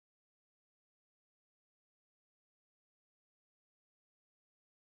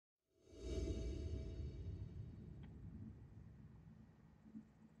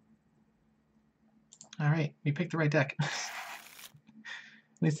Alright, we picked the right deck. At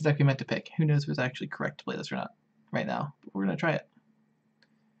least the deck we meant to pick. Who knows if it's actually correct to play this or not right now. But we're going to try it.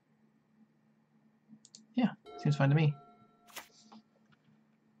 Yeah, seems fine to me.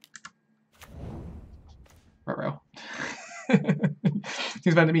 Ruh-roh.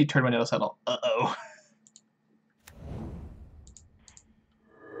 Seems fine to me. Turn my nose settle. Uh-oh.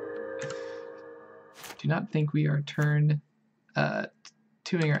 Do not think we are turn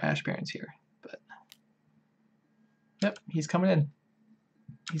 2ing our Ash Barons here, but yep, he's coming in.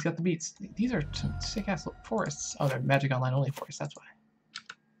 He's got the beats. These are some sick-ass forests. Oh, they're Magic Online only forests, that's why.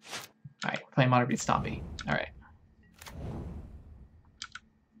 Alright, playing Modern Beat Stompy. Alright.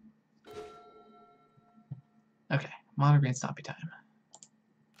 Okay, Modern Beat Stompy time.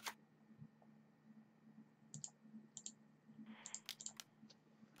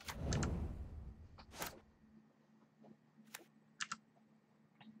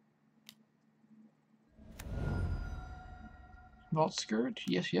 Vault Scourge,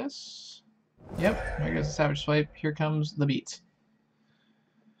 yes, yes. Yep, there goes the Savage Swipe. Here comes the beats.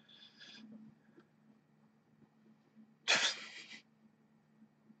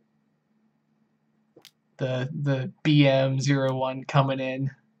 the BM01 coming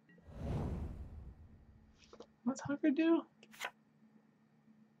in. What's Hunger do?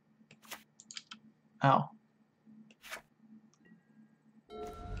 Oh.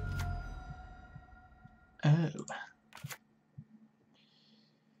 Oh.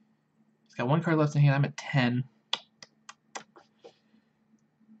 He's got 1 card left in hand. I'm at 10.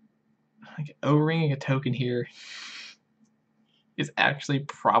 Like O-ringing a token here is actually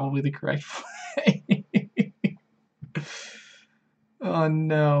probably the correct play. Oh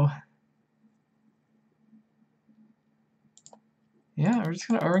no. Yeah, we're just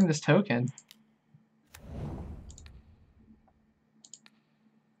gonna O-ring this token.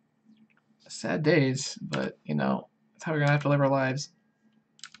 Sad days, but you know, that's how we're gonna have to live our lives.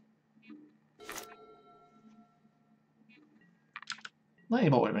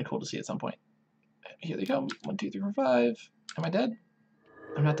 Lightning Bolt would have been cool to see at some point. Here they come. 1, 2, 3, 4, 5. Am I dead?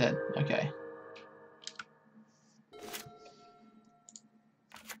 I'm not dead. Okay.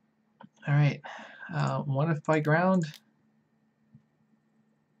 Alright. 1 if by ground.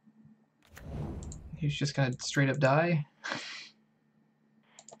 He's just gonna straight up die.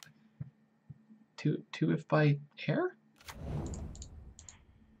 2 if by air?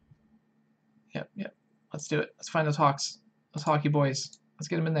 Yep, yep. Let's do it. Let's find those hawks. Those hockey boys. Let's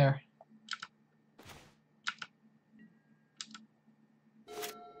get them in there.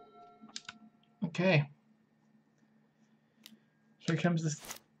 Okay. Here comes this.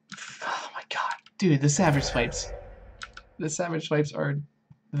 Oh my god. Dude, the Savage Swipes. The Savage Swipes are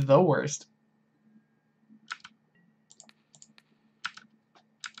the worst.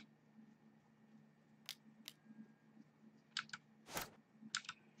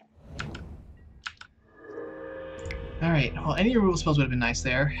 Alright, well, any removal spells would have been nice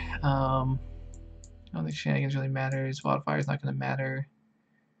there. I don't think Shenanigans really matters. Wildfire's not going to matter.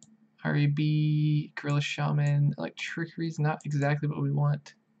 RAB, Gorilla Shaman, Electrickery is not exactly what we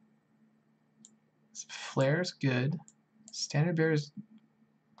want. Flare's good. Standard Bears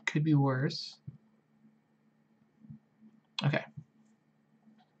could be worse. Okay.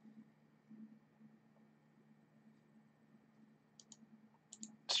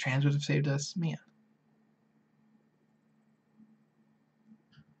 Strands would have saved us. Man.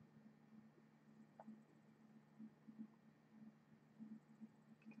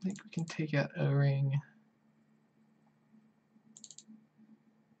 I think we can take out O-ring.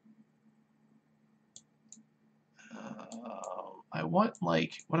 I want,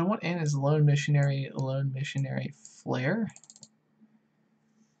 like, what I want in is Lone Missionary, Flare.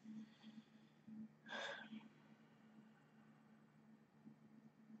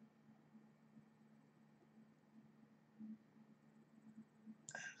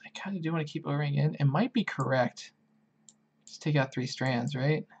 I kind of do want to keep O-ring in. It might be correct. Just take out 3 strands,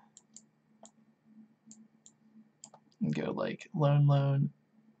 right? And go, like, Lone,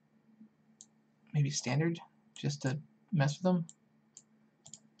 maybe Standard, just to mess with them.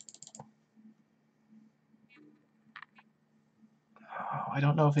 Oh, I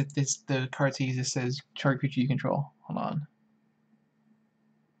don't know if it's the card he just says target creature you control. Hold on.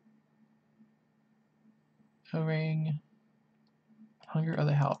 O-ring. Hunger of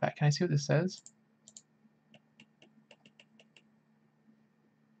the Howlback. Can I see what this says?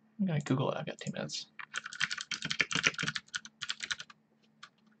 I'm gonna Google it. I've got 2 minutes.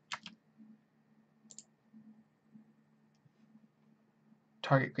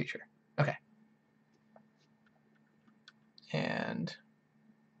 Target creature. Okay. And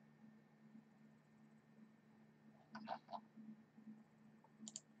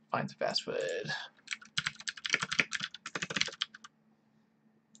Finds fast food.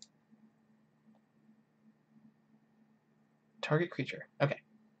 Target creature. Okay.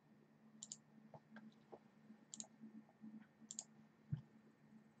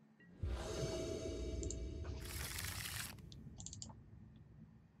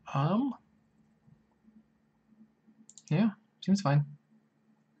 Yeah, seems fine.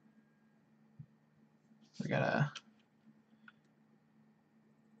 We gotta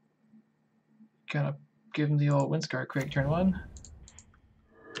give him the old Windscar Crake turn 1.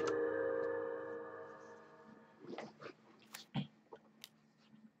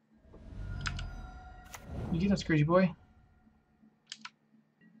 You get up, Scroogey boy.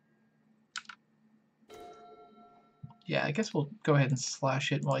 Yeah, I guess we'll go ahead and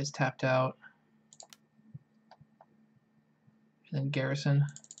slash it while he's tapped out. And then Garrison.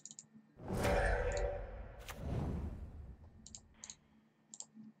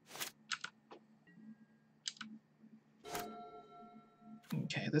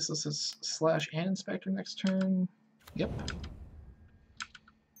 Okay, this is a slash and inspector next turn. Yep.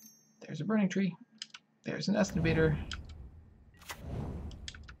 There's a burning tree. There's an estimator.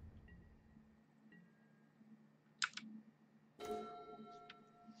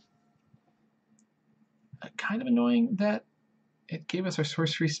 Kind of annoying that it gave us our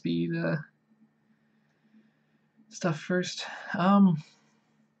sorcery speed stuff first.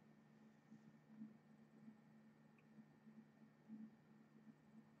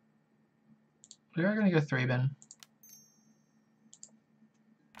 We are going to go Thraben.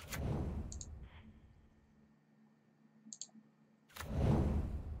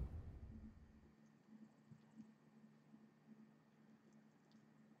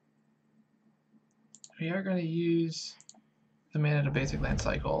 We are going to use the mana to basic land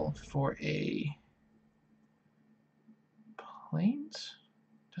cycle for a plains.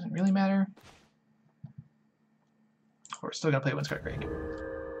 Doesn't really matter. We're still going to play Windscar Crake.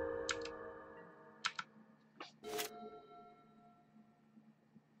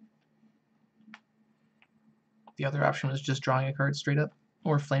 The other option was just drawing a card straight up,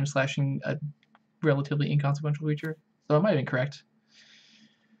 or flame slashing a relatively inconsequential creature. So I might have been correct.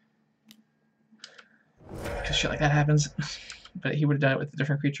 Because shit like that happens. But he would have done it with a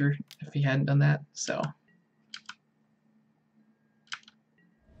different creature if he hadn't done that, so.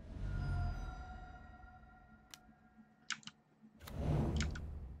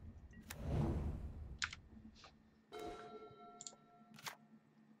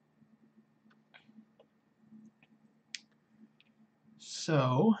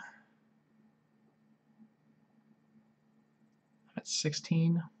 So, I'm at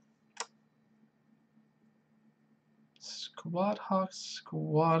 16. Squad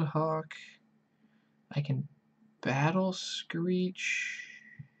Hawk. I can Battle Screech.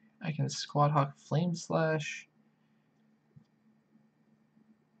 I can Squad Hawk Flame Slash.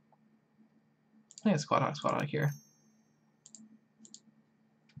 I think it's Squad Hawk here.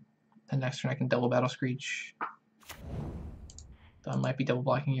 The next turn I can double Battle Screech. Though I might be double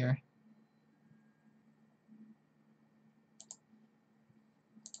blocking here.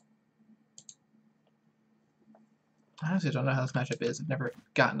 I honestly don't know how this matchup is. I've never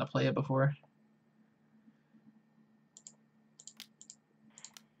gotten to play it before.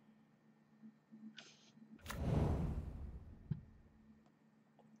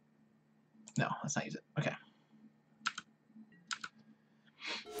 No, let's not use it. Okay.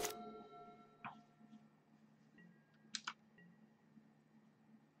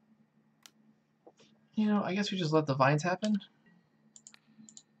 You know, I guess we just let the vines happen.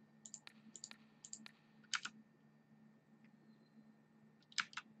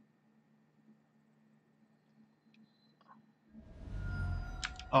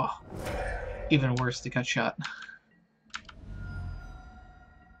 Oh, even worse, to cut shot.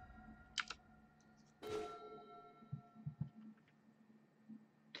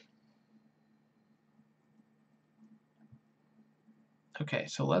 Okay,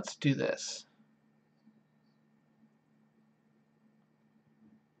 so let's do this.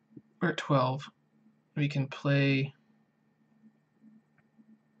 We're at 12. We can play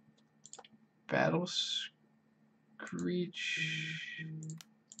Battle Screech.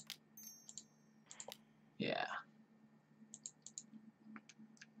 Yeah.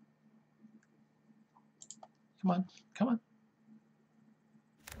 Come on, come on.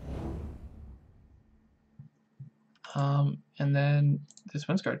 And then this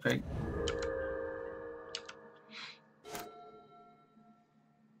Windscar Crake.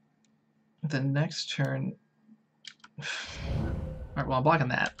 The next turn. Alright, well, I'm blocking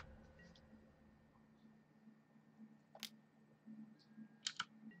that.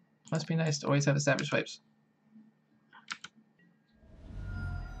 Must be nice to always have established swipes.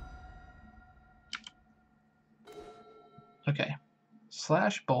 Okay.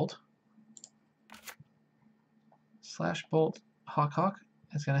 Slash bolt. Slash bolt hawk hawk.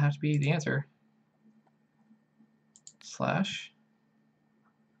 That's gonna have to be the answer. Slash.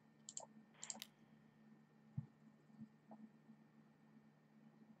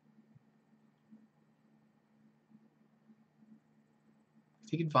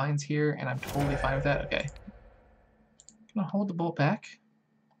 Taking vines here, and I'm totally fine with that. Okay. I'm gonna hold the bolt back.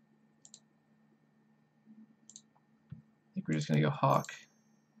 I think we're just gonna go hawk.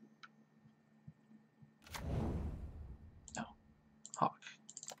 No. Hawk.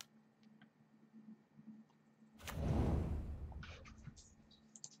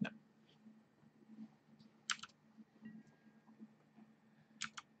 No.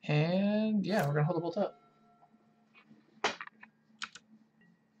 And yeah, we're gonna hold the bolt up.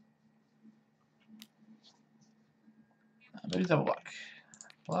 Maybe double block.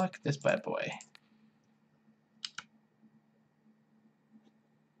 Block this bad boy.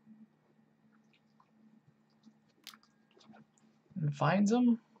 And vines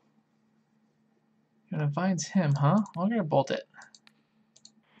him? You're gonna vines him, huh? Well, I'm gonna bolt it.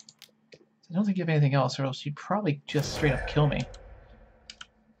 I don't think you have anything else, or else you'd probably just straight up kill me.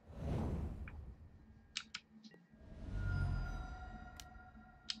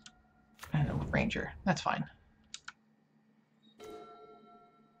 And a ranger. That's fine.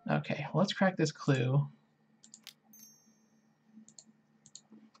 Okay, well, let's crack this clue.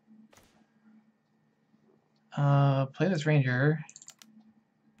 Play this ranger.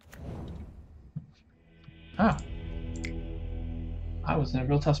 Oh. I was in a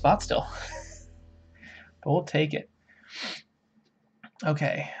real tough spot still. But we'll take it.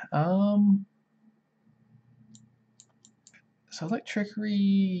 Okay. So like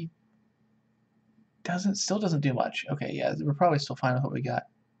trickery still doesn't do much. Okay, yeah, we're probably still fine with what we got.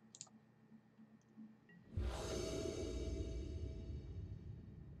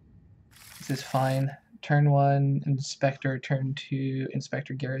 This is fine. Turn 1, Inspector. Turn 2,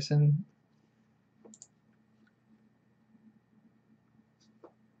 Inspector Garrison.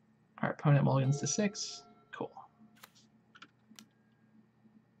 Our opponent mulligans to 6. Cool.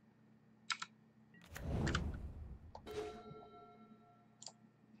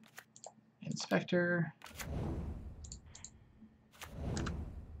 Inspector.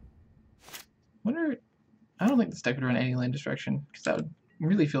 Wonder. I don't think this deck would run any land destruction, because that would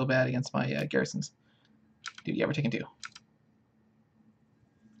really feel bad against my garrisons. Dude, yeah, we're taking 2.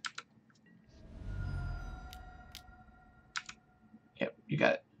 Yep, you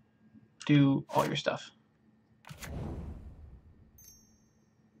got it. Do all your stuff.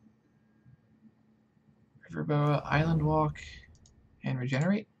 Riverboa, Island Walk, and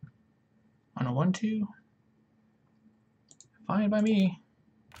Regenerate on a 1/2. Fine by me.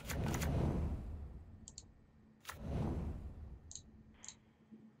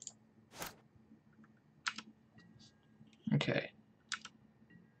 Okay.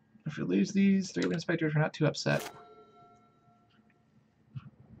 If we lose these 3 Inspectors, we're not too upset.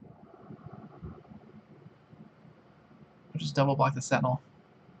 We'll just double block the Sentinel.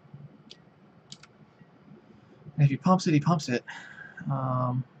 And if he pumps it, he pumps it.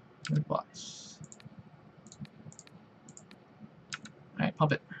 It blocks. Alright,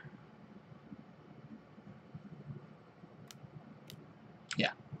 pump it.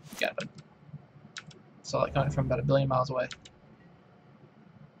 Yeah, got it. Saw it coming from about 1 billion miles away.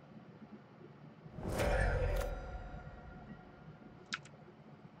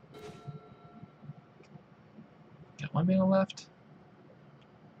 Got 1 mana left.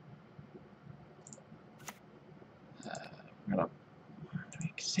 We're gonna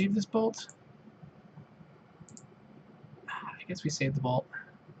save this bolt. I guess we save the bolt.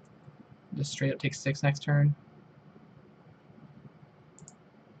 Just straight up take 6 next turn.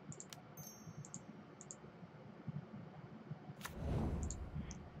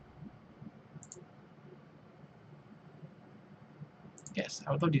 Yes,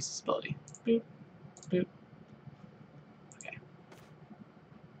 I would love to use this ability. Boop, boop. Okay.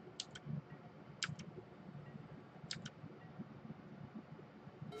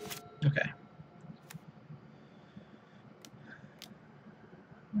 Okay.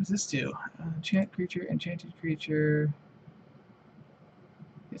 What does this do? Enchant creature, enchanted creature.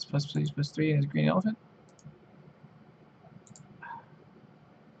 It's +3 and it's a green elephant.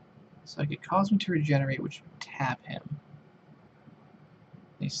 So I could cause him to regenerate, which would tap him.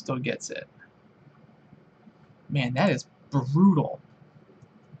 He still gets it. Man, that is brutal.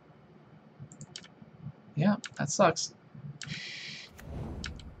 Yeah, that sucks.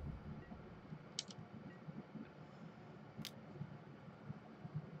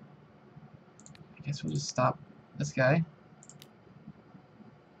 Guess we'll just stop this guy.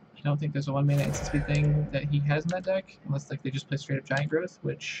 I don't think there's a 1-mana instant speed thing that he has in that deck, unless like they just play straight up Giant Growth,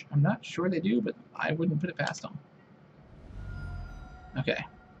 which I'm not sure they do, but I wouldn't put it past them. Okay.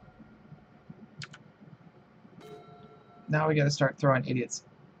 Now we gotta start throwing idiots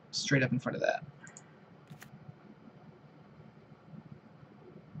straight up in front of that.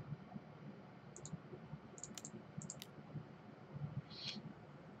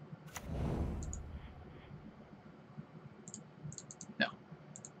 No.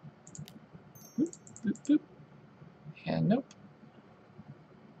 Boop, boop, boop. And nope.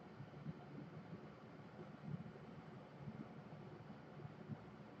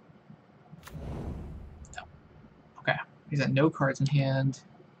 No. Okay. He's got no cards in hand.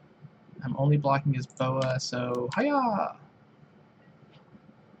 I'm only blocking his Boa, so hiya!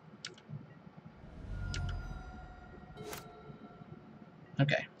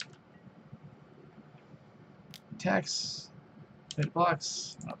 Okay. Attacks. It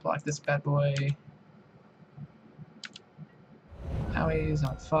blocks. I'll block this bad boy. Howie's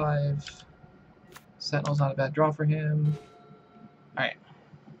on 5. Sentinel's not a bad draw for him. Alright.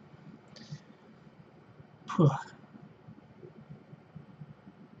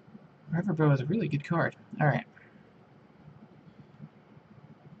 River Bow is a really good card. Alright.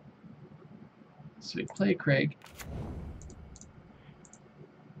 So we play Craig.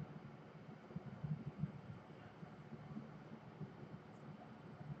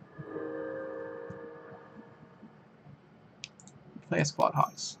 Play a Squad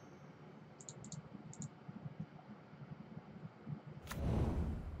Hawks.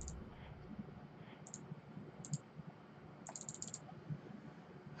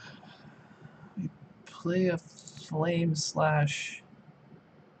 We play a Flame Slash.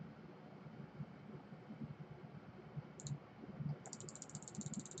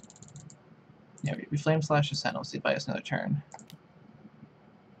 Yeah, we Flame Slash the Sentinel, see if buy us another turn.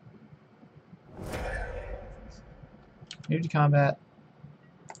 Move to combat.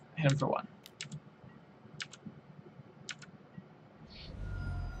 Hit him for 1.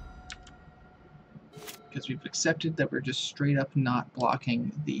 Because we've accepted that we're just straight up not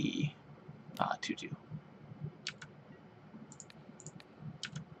blocking the 2/2.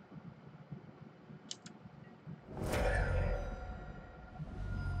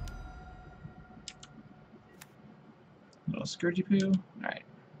 Little Scourgy Poo. Alright.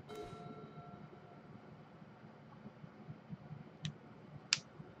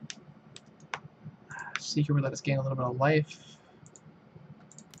 Seeker would let us gain a little bit of life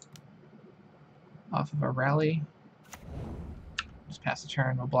off of a rally. Just pass the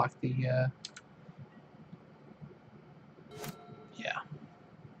turn, we'll block the yeah.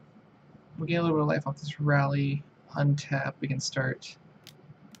 We'll gain a little bit of life off this rally. Untap, we can start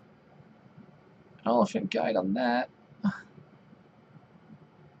Elephant Guide on that.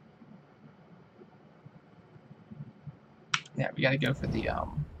 Yeah, we gotta go for the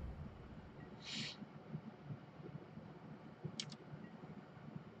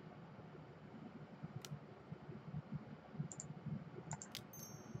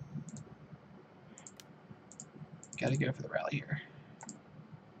gotta go for the rally here.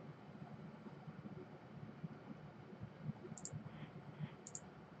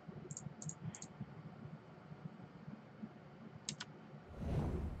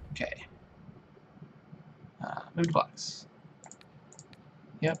 Okay. Move to blocks.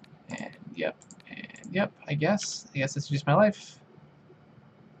 Yep, and yep, and yep, I guess. That's just my life.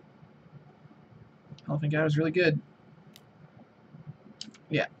 Elephant Guy was really good.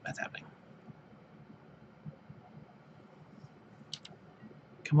 Yeah, that's happening.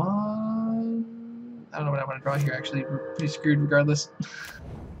 Come on. I don't know what I want to draw here, actually. We're pretty screwed regardless.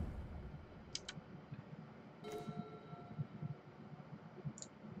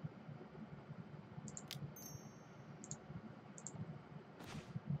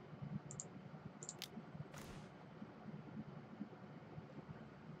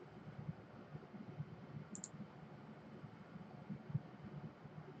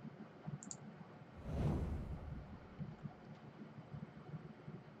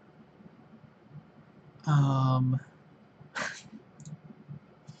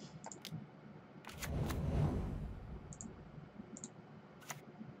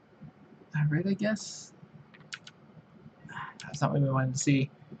 Alright, I guess. That's not what we wanted to see.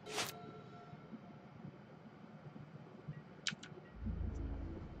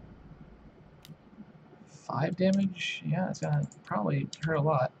 Five damage? Yeah, it's gonna probably hurt a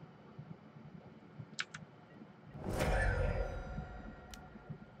lot.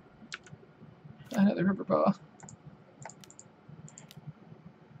 Another River Boa.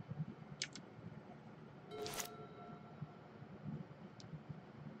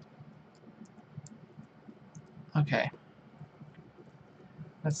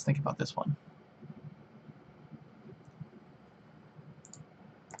 Let's think about this one.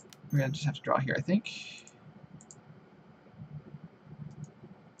 We're gonna just have to draw here, I think.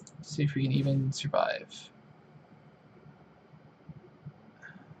 See if we can even survive.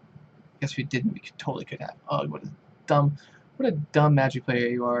 Guess we didn't. We totally could have. Oh, what a dumb Magic player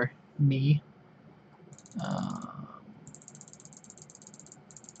you are, me.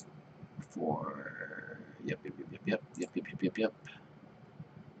 Yep.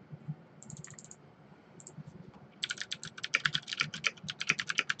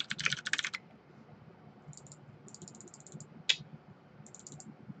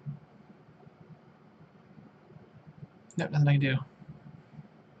 Nope, nothing I can do.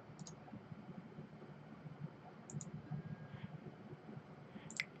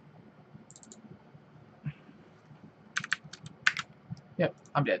 Yep,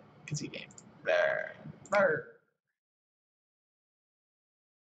 I'm dead. Concede game. Brr.